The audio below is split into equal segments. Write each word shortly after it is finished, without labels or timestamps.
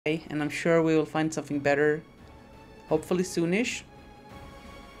and I'm sure we will find something better, hopefully soonish.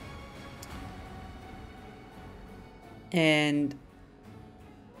 And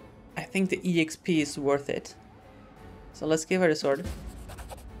I think the EXP is worth it. So let's give her the sword.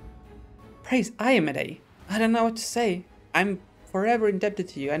 Praise, I am a day. I don't know what to say. I'm forever indebted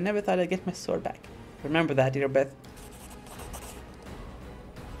to you. I never thought I'd get my sword back. Remember that, dear Beth.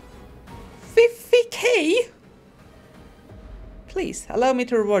 50k? Please, allow me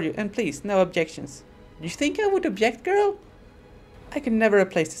to reward you. And please, no objections. Do you think I would object, girl? I can never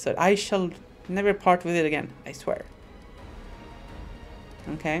replace the sword. I shall never part with it again. I swear.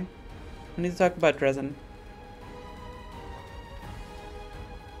 Okay. We need to talk about Dresden.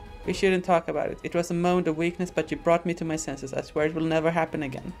 We shouldn't talk about it. It was a moment of weakness, but you brought me to my senses. I swear it will never happen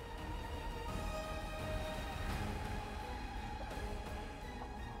again.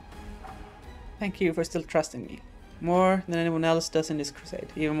 Thank you for still trusting me. More than anyone else does in this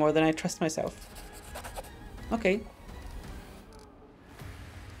crusade. Even more than I trust myself. Okay.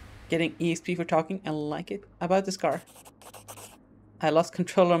 Getting EXP for talking. I like it. About the scar. I lost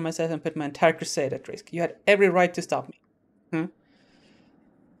control of myself and put my entire crusade at risk. You had every right to stop me.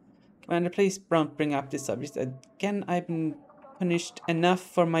 Commander, please don't bring up this subject again. I've been punished enough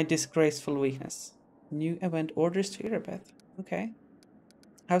for my disgraceful weakness. New event orders to Irabeth. Okay.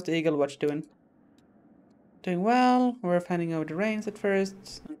 How's the Eagle Watch doing? Doing well. We're finding over the rains at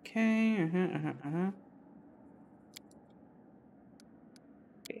first. Okay.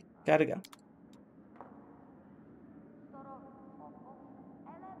 Okay, gotta go.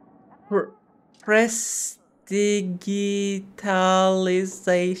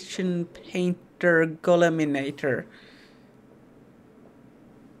 Prestidigitalization Painter Goleminator.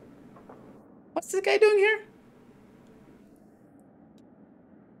 What's this guy doing here?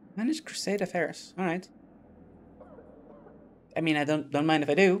 Manage Crusade affairs. Alright. I mean, I don't mind if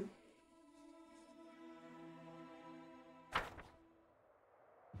I do.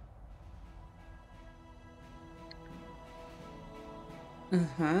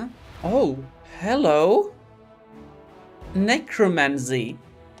 Oh, hello. Necromancy.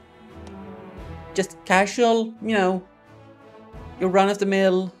 Just casual, you know, your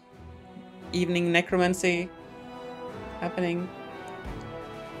run-of-the-mill evening necromancy happening.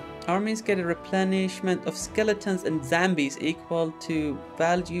 Armies get a replenishment of skeletons and zombies equal to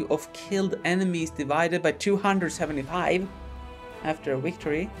value of killed enemies divided by 275 after a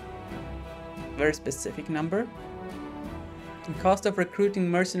victory. Very specific number. The cost of recruiting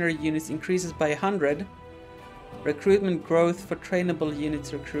mercenary units increases by 100. Recruitment growth for trainable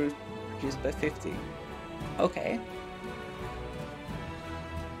units reduced by 50. Okay.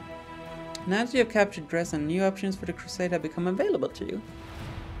 Now that you have captured Dresden, new options for the Crusade have become available to you.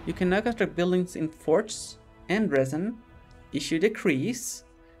 You can now construct buildings in forts and Dresden, issue decrees,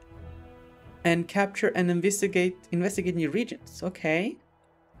 and capture and investigate new regions. Okay.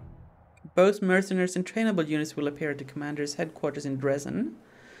 Both mercenaries and trainable units will appear at the commander's headquarters in Dresden.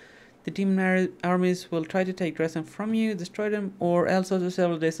 The demon armies will try to take Dresden from you, destroy them, or else after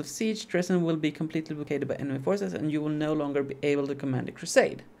several days of siege, Dresden will be completely blockaded by enemy forces and you will no longer be able to command a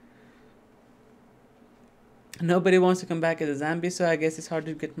crusade. Nobody wants to come back as a zombie, so I guess it's hard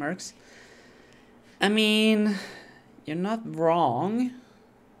to get mercs. I mean, you're not wrong.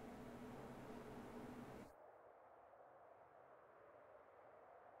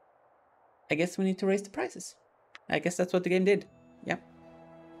 I guess we need to raise the prices. I guess that's what the game did. Yeah.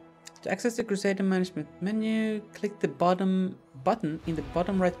 To access the Crusader management menu, click the button in the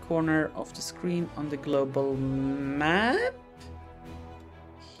bottom right corner of the screen on the global map.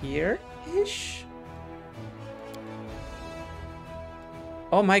 Here-ish.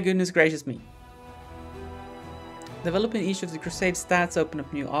 Oh my goodness gracious me. Developing each of the Crusade stats open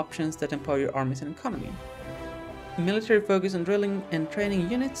up new options that empower your armies and economy. Military focus on drilling and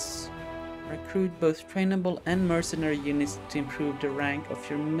training units. Recruit both trainable and mercenary units to improve the rank of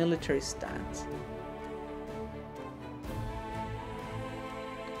your military stats.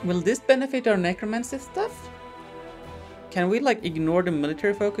 Will this benefit our necromancy stuff? Can we like ignore the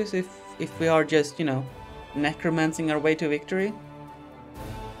military focus if we are just, you know, necromancing our way to victory?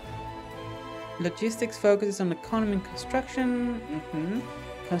 Logistics focuses on economy and construction.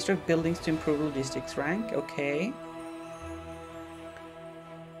 Construct buildings to improve logistics rank. Okay.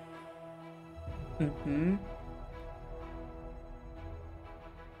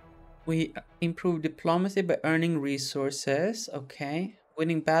 We improve diplomacy by earning resources. Okay.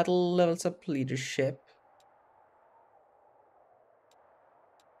 Winning battle levels up leadership.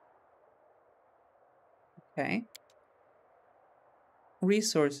 Okay.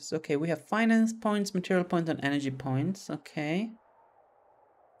 Resources. Okay, we have finance points, material points, and energy points. Okay.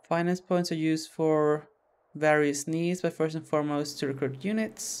 Finance points are used for various needs, but first and foremost to recruit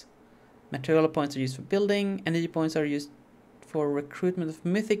units. Material points are used for building. Energy points are used for recruitment of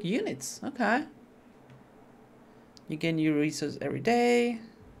mythic units. Okay. You gain new resources every day.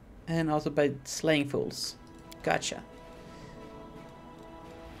 And also by slaying fools. Gotcha.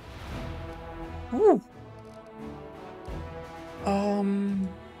 Ooh.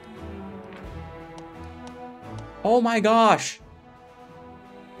 Oh my gosh.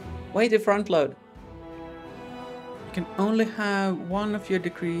 Wait, the front load. You can only have one of your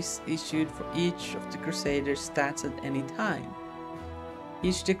decrees issued for each of the Crusaders' stats at any time.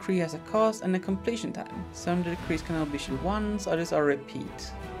 Each decree has a cost and a completion time. Some decrees can only be issued once, others are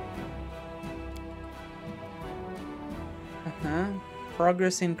repeat.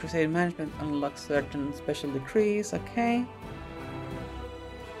 Progress in Crusade management unlocks certain special decrees, okay.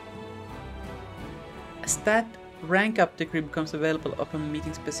 A stat rank up decree becomes available upon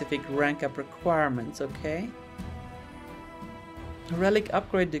meeting specific rank up requirements, okay. A relic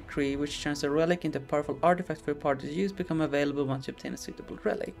upgrade decree, which turns a relic into a powerful artifact for your party to use, become available once you obtain a suitable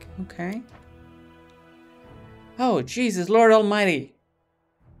relic, okay. Oh, Jesus, Lord Almighty!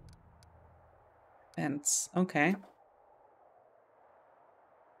 Fence, okay.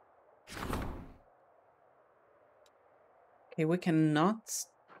 Okay, we cannot...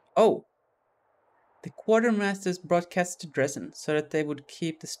 Oh! The quartermasters brought cats to Dresden, so that they would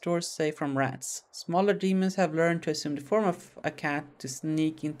keep the stores safe from rats. Smaller demons have learned to assume the form of a cat to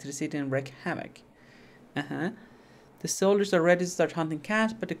sneak into the city and wreak havoc. The soldiers are ready to start hunting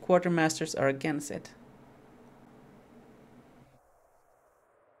cats, but the quartermasters are against it.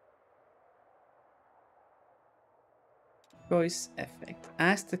 Choice effect.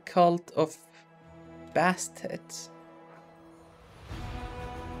 Ask the cult of Bastet.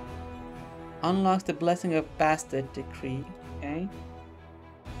 Unlocks the blessing of Bastet decree. Okay.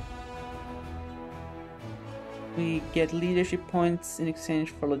 We get leadership points in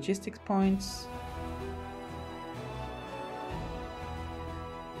exchange for logistics points.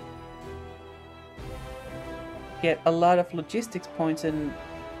 Get a lot of logistics points and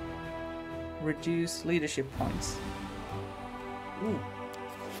reduce leadership points. Ooh.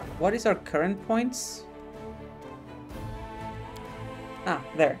 What is our current points? Ah,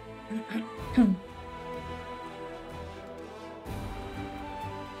 there.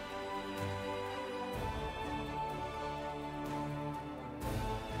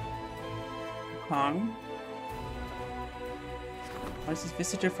 Kong. What is this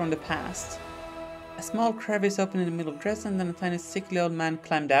visitor from the past? A small crevice opened in the middle of Dresden, and then a tiny sickly old man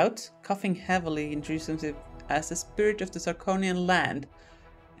climbed out, coughing heavily, introduced himself as the spirit of the Sarconian land,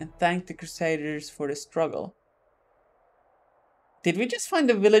 and thanked the Crusaders for the struggle. Did we just find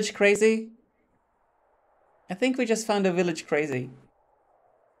the village crazy? I think we just found a village crazy.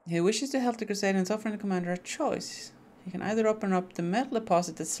 He wishes to help the Crusaders, offering the commander a choice. He can either open up the metal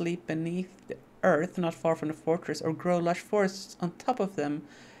deposit that sleep beneath the earth not far from the fortress, or grow lush forests on top of them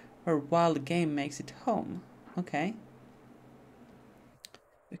where wild game makes it home. Okay.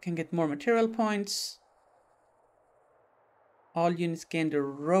 We can get more material points. All units gain the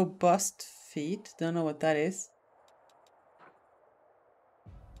robust feat. Don't know what that is.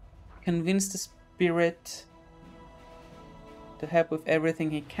 Convince the spirit to help with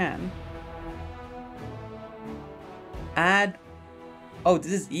everything he can. Add... Oh,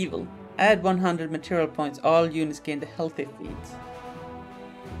 this is evil. Add 100 material points. All units gain the healthy feat.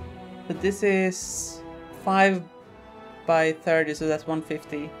 But this is 5 by 30, so that's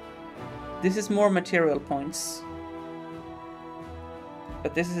 150. This is more material points.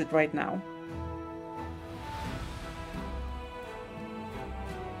 But this is it right now.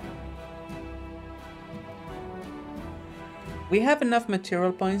 We have enough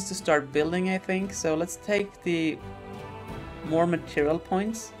material points to start building, I think. So let's take the more material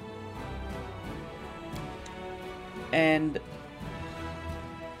points. And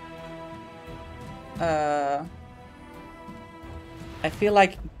I feel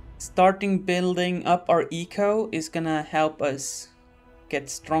like starting building up our eco is gonna help us get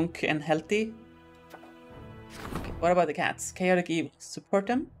strong and healthy. Okay, what about the cats? Chaotic evil. Support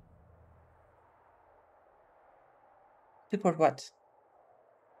them? Support what?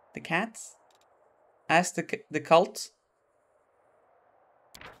 The cats? Ask the cult?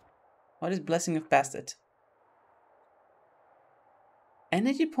 What is Blessing of Bastet?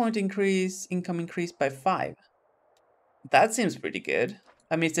 Energy point increase, income increased by 5. That seems pretty good.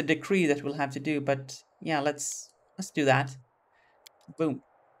 I mean, it's a decree that we'll have to do, but yeah, let's do that. Boom.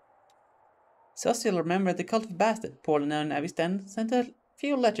 Social remember the cult of Bastet, Paul known Avistan, sent a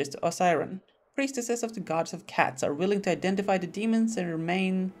few letters to Osiron. priestesses of the gods of cats are willing to identify the demons and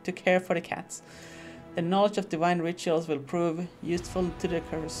remain to care for the cats. The knowledge of divine rituals will prove useful to the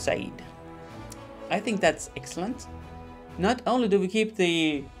crusade. I think that's excellent. Not only do we keep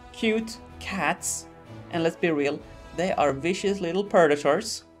the cute cats, and let's be real, they are vicious little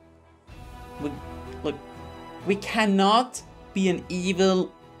predators. Look, we cannot be an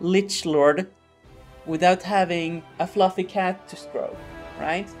evil lich lord without having a fluffy cat to stroke,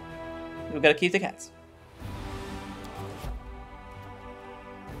 right? We gotta keep the cats.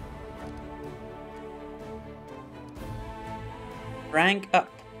 Rank up.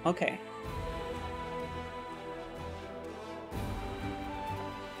 Okay.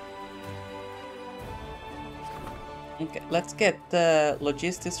 Okay, let's get the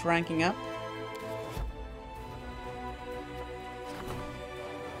logistics ranking up.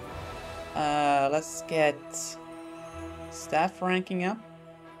 Let's get staff ranking up.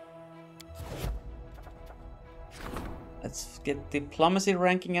 Let's get diplomacy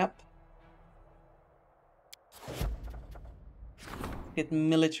ranking up. Get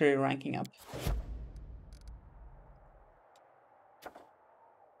military ranking up.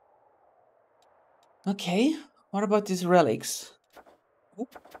 Okay, what about these relics?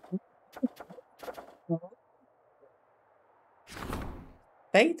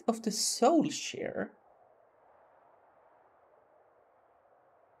 Fate of the Soul Share.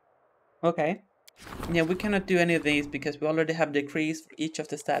 Okay. Yeah, we cannot do any of these because we already have decrease for each of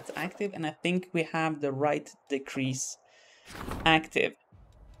the stats active, and I think we have the right decrease active.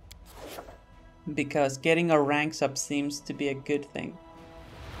 Because getting our ranks up seems to be a good thing.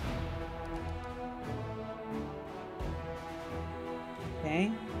 Okay,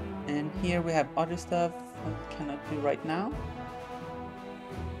 and here we have other stuff I cannot do right now.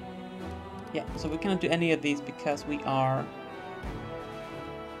 Yeah, so we cannot do any of these because we are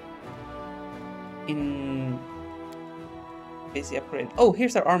in busy upgrade. Oh,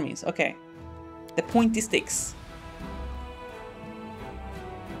 here's our armies. Okay, the pointy sticks.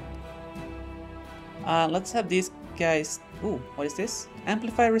 Let's have these guys. Ooh, what is this?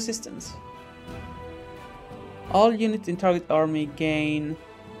 Amplify resistance. All units in target army gain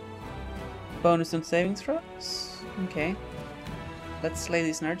bonus on saving throws. Okay, let's slay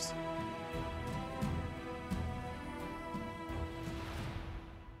these nerds.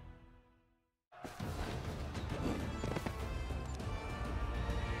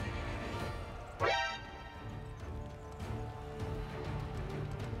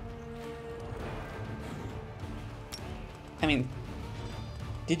 I mean,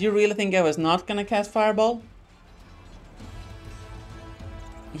 did you really think I was not gonna cast Fireball?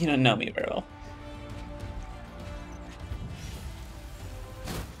 You don't know me very well.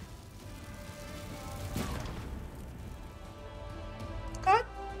 Cut.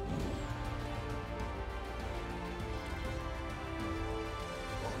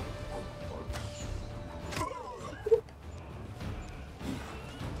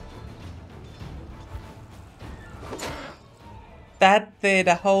 That did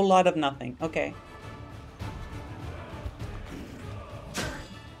a whole lot of nothing. Okay.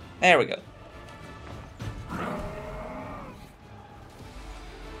 There we go.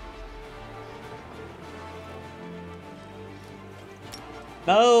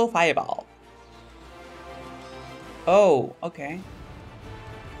 No fireball. Oh, okay.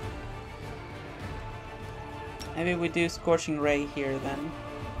 Maybe we do Scorching Ray here then.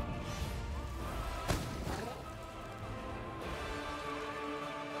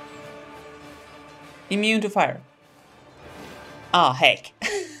 Immune to fire. Ah, heck.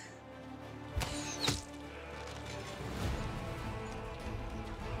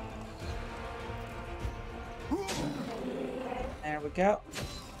 There we go.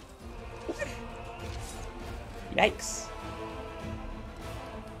 Yikes.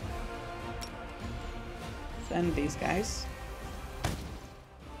 Send these guys.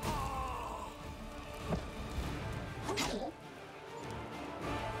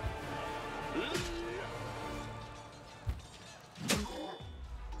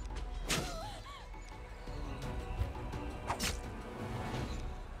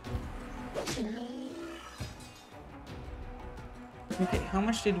 Okay, how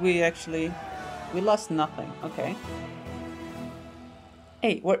much did we actually... We lost nothing, okay.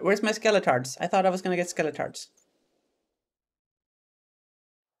 Hey, where's my Skeletards? I thought I was gonna get Skeletards.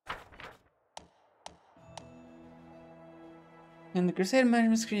 In the Crusade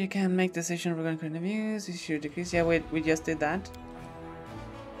management screen, you can make decisions regarding current views, issue decrease. Yeah, we just did that.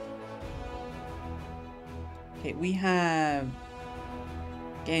 Okay, we have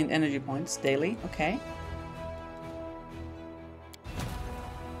gained energy points daily, okay.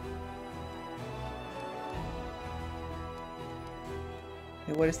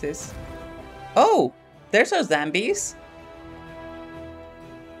 what is this? Oh, there's our zombies.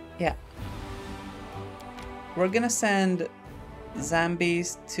 Yeah. We're gonna send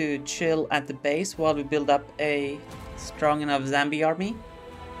zombies to chill at the base while we build up a strong enough zombie army.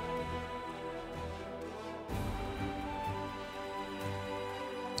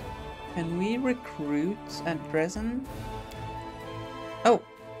 Can we recruit at present? Oh,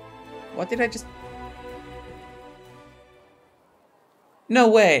 what did I just... No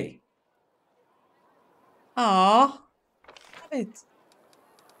way! Aww. It.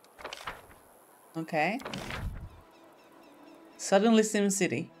 Okay. Suddenly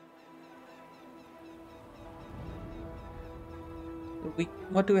SimCity.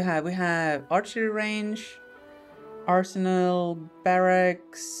 What do we have? We have archery range, arsenal,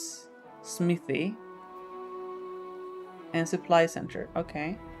 barracks, smithy, and supply center.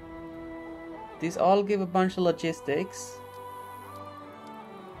 Okay. These all give a bunch of logistics.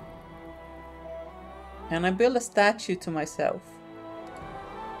 And I build a statue to myself.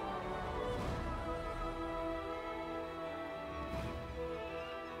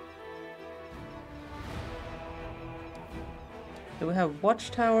 So we have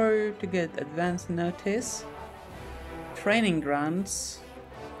watchtower to get advance notice, training grounds,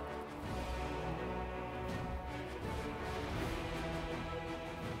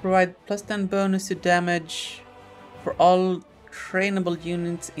 provide +10 bonus to damage for all trainable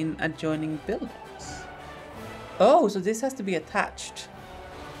units in adjoining buildings. Oh, so this has to be attached.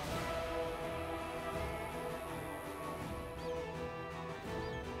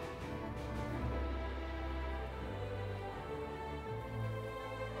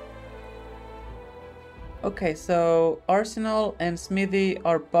 Okay, so Arsenal and Smithy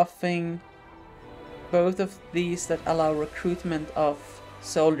are buffing both of these that allow recruitment of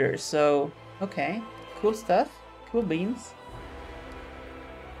soldiers. So, okay, cool stuff, cool beans.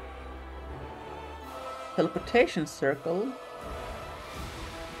 Teleportation circle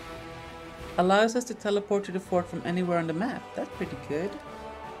allows us to teleport to the fort from anywhere on the map. That's pretty good.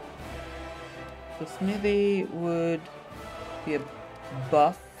 So Smithy would be a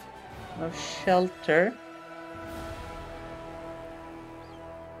buff of shelter.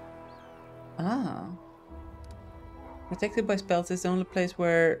 Ah. Protected by spells is the only place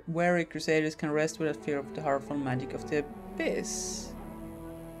where wary crusaders can rest without fear of the powerful magic of the abyss.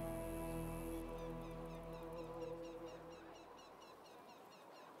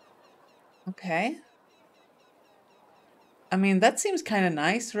 Okay. I mean, that seems kind of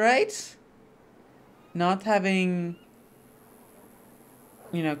nice, right? Not having,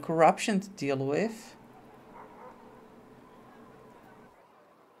 you know, corruption to deal with.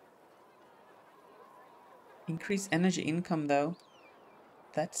 Increase energy income, though.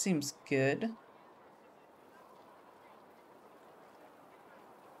 That seems good.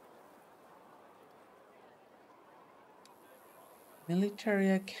 Military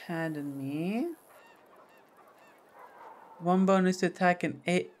Academy. 1 bonus to attack and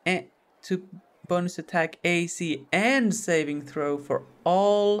 2 bonus to attack AC and saving throw for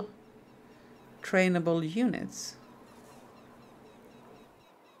all trainable units.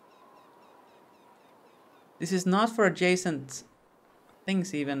 This is not for adjacent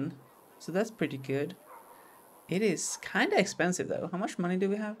things even, so that's pretty good. It is kind of expensive though. How much money do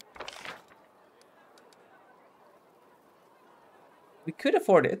we have? We could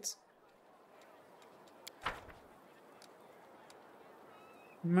afford it.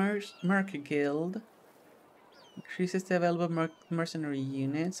 Merc Guild. Increases the available mercenary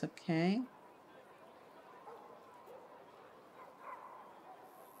units, okay.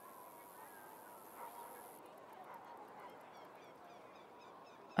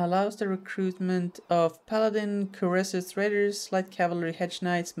 Allows the recruitment of paladin, cuirassiers, raiders, light cavalry, hedge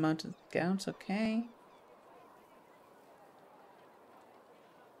knights, mounted scouts, okay.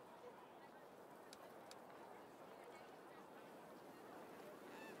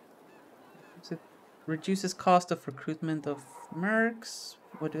 So it reduces cost of recruitment of mercs.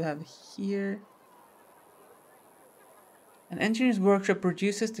 What do we have here? An engineer's workshop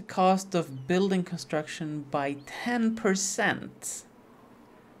reduces the cost of building construction by 10%.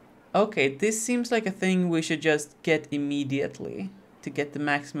 Okay, this seems like a thing we should just get immediately to get the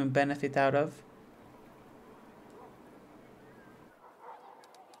maximum benefit out of.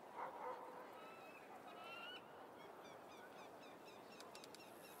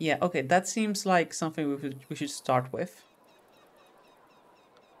 Yeah, okay, that seems like something we should start with.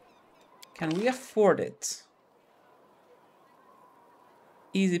 Can we afford it?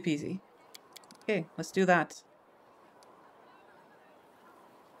 Easy peasy. Okay, let's do that.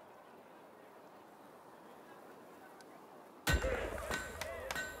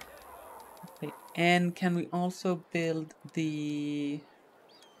 Wait, and can we also build the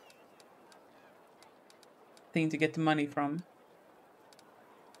thing to get the money from?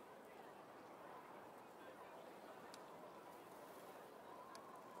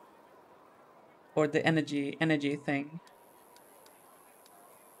 Or the energy thing?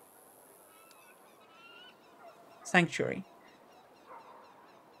 Sanctuary.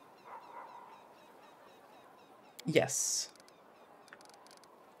 Yes.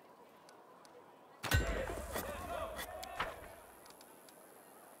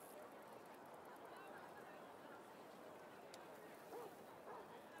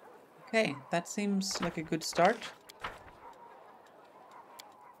 Okay, that seems like a good start.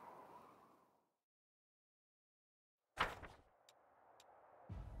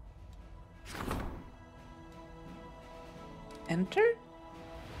 Enter?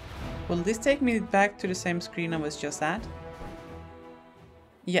 Will this take me back to the same screen I was just at?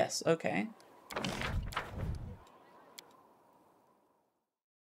 Yes, okay.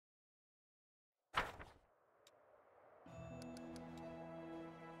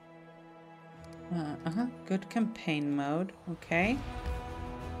 Good campaign mode, okay.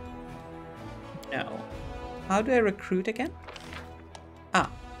 No. How do I recruit again?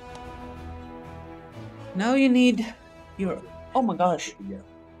 Ah. Now you need your... Oh my gosh.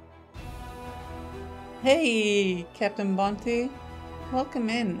 Hey, Captain Bonte. Welcome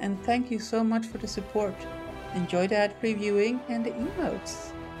in, and thank you so much for the support. Enjoy the ad-free viewing and the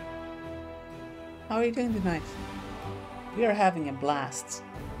emotes. How are you doing tonight? We are having a blast.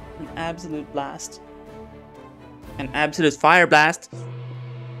 An absolute blast. An absolute fire blast.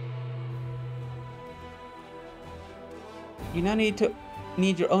 You now need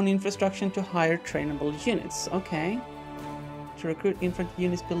your own infrastructure to hire trainable units. Okay. To recruit infantry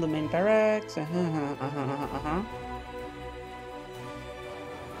units, build the main barracks.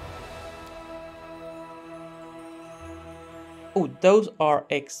 Oh, those are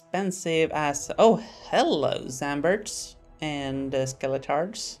expensive as... Oh, hello, Zamberts and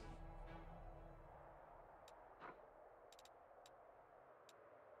Skeletards.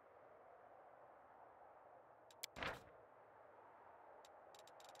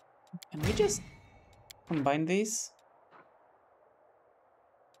 Can we just combine these?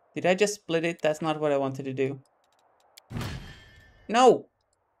 Did I just split it? That's not what I wanted to do. No!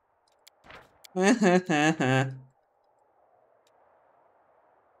 I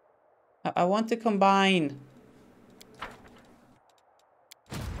want to combine.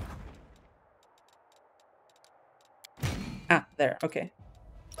 Ah, there, okay.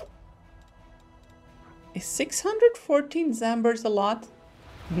 Is 614 Zambers a lot?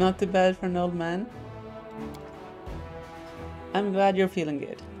 Not too bad for an old man. I'm glad you're feeling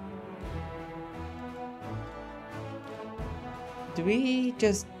good. Do we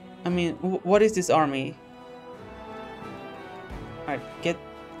just... I mean, what is this army? Alright, get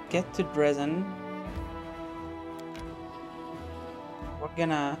to Dresden. We're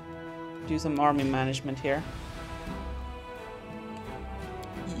gonna do some army management here.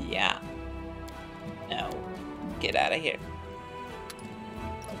 Yeah. No. Get out of here.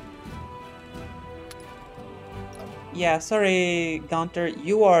 Yeah, sorry, Gaunter.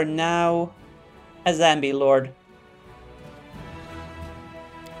 You are now a zombie lord.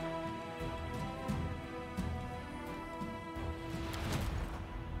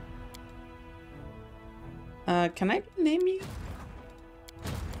 Can I name you?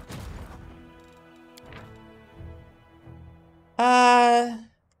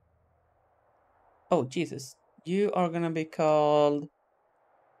 Oh, Jesus. You are gonna be called...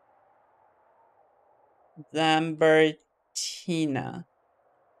 Zambertina.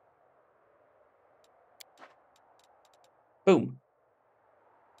 Boom.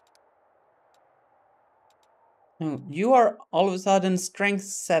 Oh, you are all of a sudden strength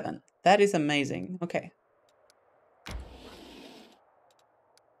 7. That is amazing. Okay.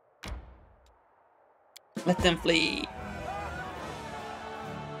 Let them flee.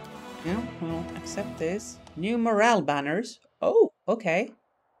 Yeah, we'll accept this. New morale banners. Oh, okay.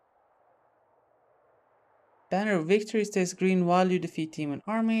 Banner of victory stays green while you defeat demon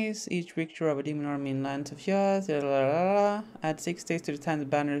armies. Each victory of a demon army in lands of Yaz. Add 6 days to the time the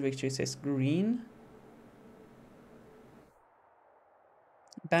banner of victory stays green.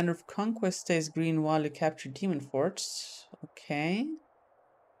 Banner of conquest stays green while you capture demon forts. Okay.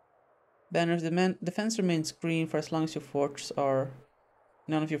 Banner of defense remains green for as long as your forts are...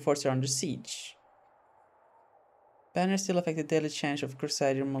 None of your forts are under siege. Banner still affect the daily change of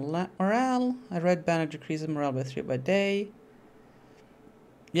Crusader morale. A red banner decreases morale by 3 by day.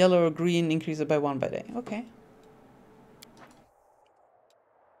 Yellow or green increases by 1 by day. Okay.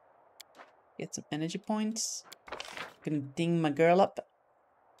 Get some energy points. Gonna ding my girl up.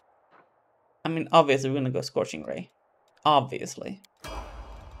 I mean, obviously we're gonna go Scorching Ray. Obviously.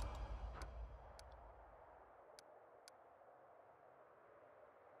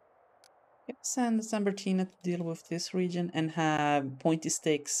 Send Sambertina to deal with this region and have Pointy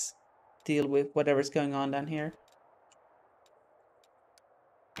Sticks deal with whatever's going on down here.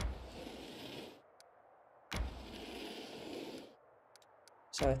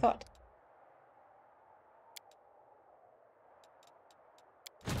 So I thought.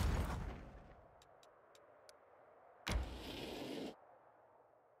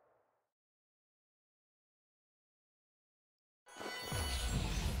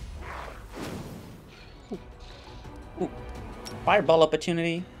 Ooh. Fireball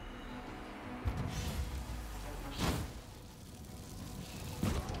opportunity.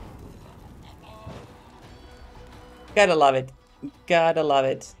 Gotta love it. Gotta love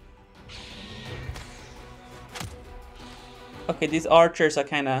it. Okay, these archers are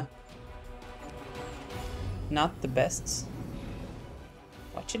kinda not the best.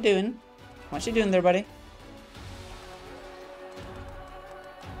 What you doing? What you doing there, buddy?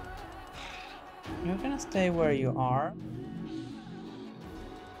 You're gonna stay where you are.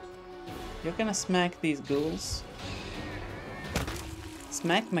 You're gonna smack these ghouls.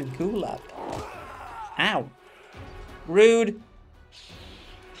 Smack my ghoul up. Ow. Rude.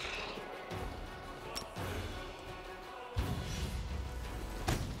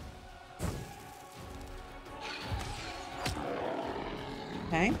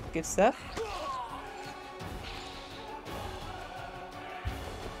 Okay, good stuff.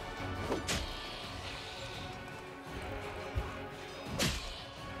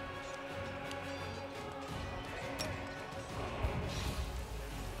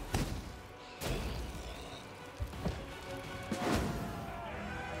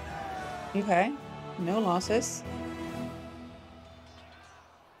 Okay, no losses.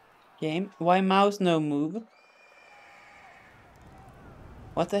 Game. Why mouse no move?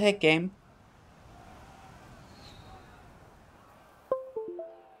 What the heck, game?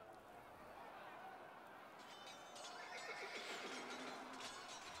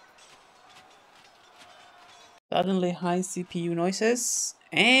 Suddenly high CPU noises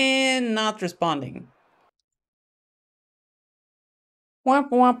and not responding.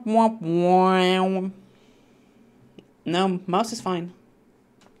 Womp womp womp womp. No, mouse is fine.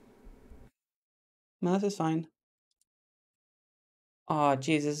 Mouse is fine. Oh,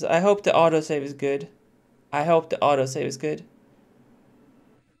 Jesus. I hope the autosave is good. I hope the autosave is good.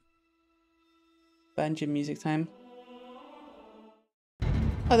 Banjo music time.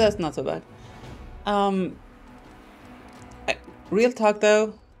 Oh, that's not so bad. Real talk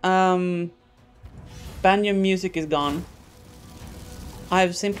though, banjo music is gone.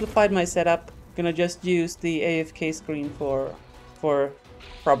 I've simplified my setup. Gonna just use the AFK screen for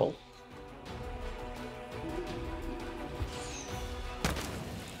trouble.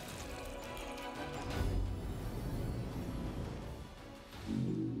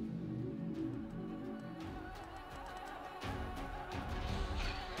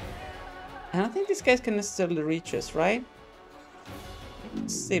 I don't think these guys can necessarily reach us, right?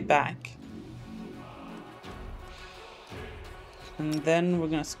 Let's stay back. And then we're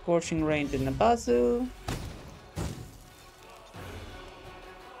gonna Scorching Ray the Nabazu.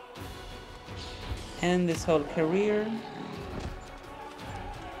 End this whole career.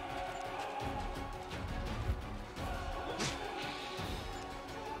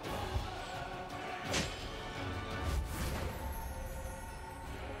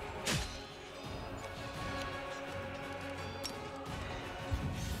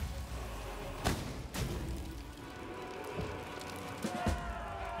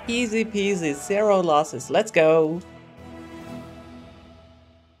 Easy peasy, 0 losses. Let's go.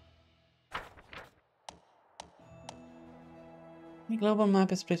 The global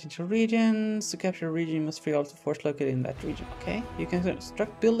map is split into regions. To capture a region, you must free all the forts located in that region. Okay. You can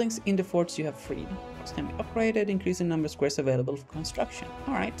construct buildings in the forts you have freed. Forts can be upgraded, increasing the number of squares available for construction.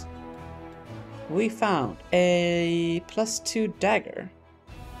 Alright. We found a +2 dagger.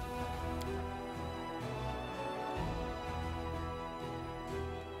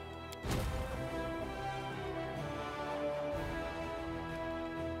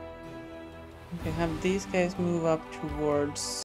 Okay, have these guys move up towards